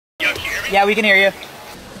Yeah, we can hear you.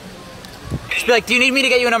 Just be like, do you need me to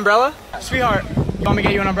get you an umbrella? Sweetheart, you want me to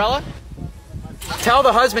get you an umbrella? Tell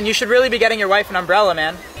the husband you should really be getting your wife an umbrella,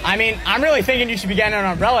 man. I mean, I'm really thinking you should be getting an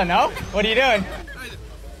umbrella, no? What are you doing?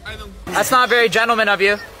 That's not very gentleman of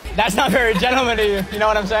you. That's not very gentleman of you. You know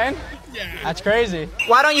what I'm saying? Yeah. That's crazy.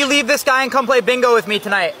 Why don't you leave this guy and come play bingo with me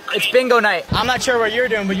tonight? It's bingo night. I'm not sure what you're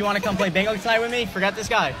doing, but you want to come play bingo tonight with me? Forget this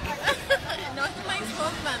guy. No, he's my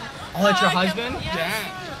husband. Oh, that's your husband?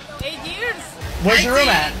 Yeah. 8 years. Where's your room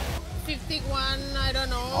at? 51, I don't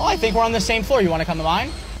know. Oh, I think we're on the same floor. You want to come to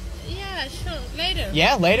mine? Yeah, sure. Later.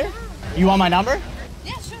 Yeah, later? You want my number?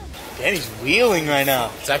 Yeah, sure. Danny's wheeling right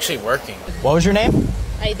now. It's actually working. What was your name?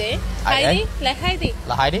 Heidi? Heidi? Like Heidi.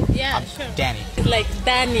 La Heidi? Yeah, I'm sure. Danny. Like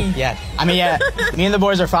Danny. Yeah. I mean, yeah. Me and the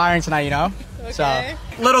boys are firing tonight, you know? Okay.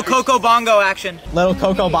 So, Little Coco Bongo action. little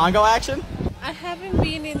Coco Bongo action? I haven't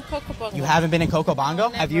been in Coco Bongo. You haven't been in Coco Bongo?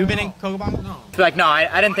 Never. Have you been in Coco Bongo? No. Be like, no,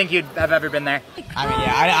 I didn't think you'd have ever been there. I mean,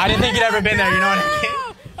 yeah, I didn't think you'd ever been there, you know what I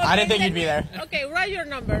mean? Okay, I didn't think you'd be there. Okay, write your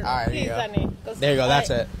number. All right, there you please, go. Danny. There you go,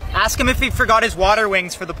 that's it. Ask him if he forgot his water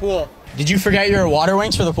wings for the pool. Did you forget your water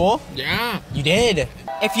wings for the pool? Yeah. You did.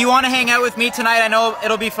 If you want to hang out with me tonight, I know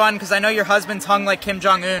it'll be fun because I know your husband's hung like Kim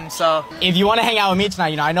Jong-un, so. If you want to hang out with me tonight,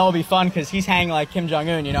 you know, I know it'll be fun because he's hanging like Kim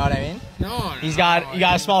Jong-un, you know what I mean? No. You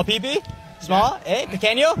got a small pee-pee? Small? Yeah. Eh?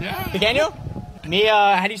 Pequeño? Yeah. Pequeño? Me,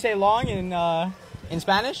 how do you say long in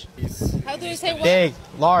Spanish? How do you say what? Big,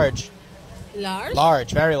 large,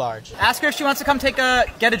 Large? very large. Ask her if she wants to come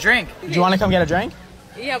get a drink. Do you want to come get a drink?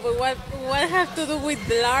 Yeah, but what have to do with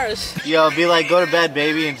large? Yo, be like, go to bed,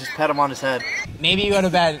 baby, and just pet him on his head. Maybe you go to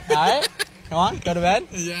bed, alright? Come on, go to bed.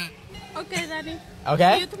 Yeah. Okay, Danny.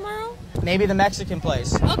 Okay? See you tomorrow? Maybe the Mexican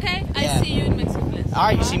place. Okay, Yeah. I see you in Mexico place.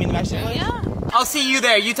 Alright, you see me in the Mexican place? Yeah. I'll see you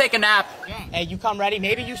there. You take a nap. Hey, you come ready.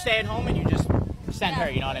 Maybe you stay at home and you just send her,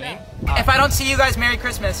 you know what I mean? If I don't see you guys, Merry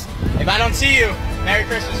Christmas. If I don't see you, Merry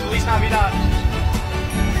Christmas, Feliz Navidad.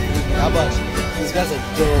 God bless. These guys are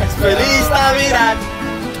dicks, Feliz Navidad.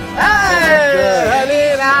 Hey!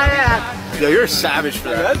 Feliz Navidad. Yo, you're a savage for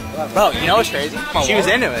that. Bro, you know what's crazy? She was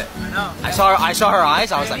into it. No. I saw her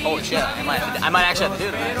eyes. I was like, holy shit! I might actually have to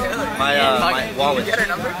do that. My wallet. Did you get her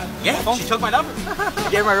number? Yeah, she took my number. I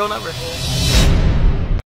gave her my real number.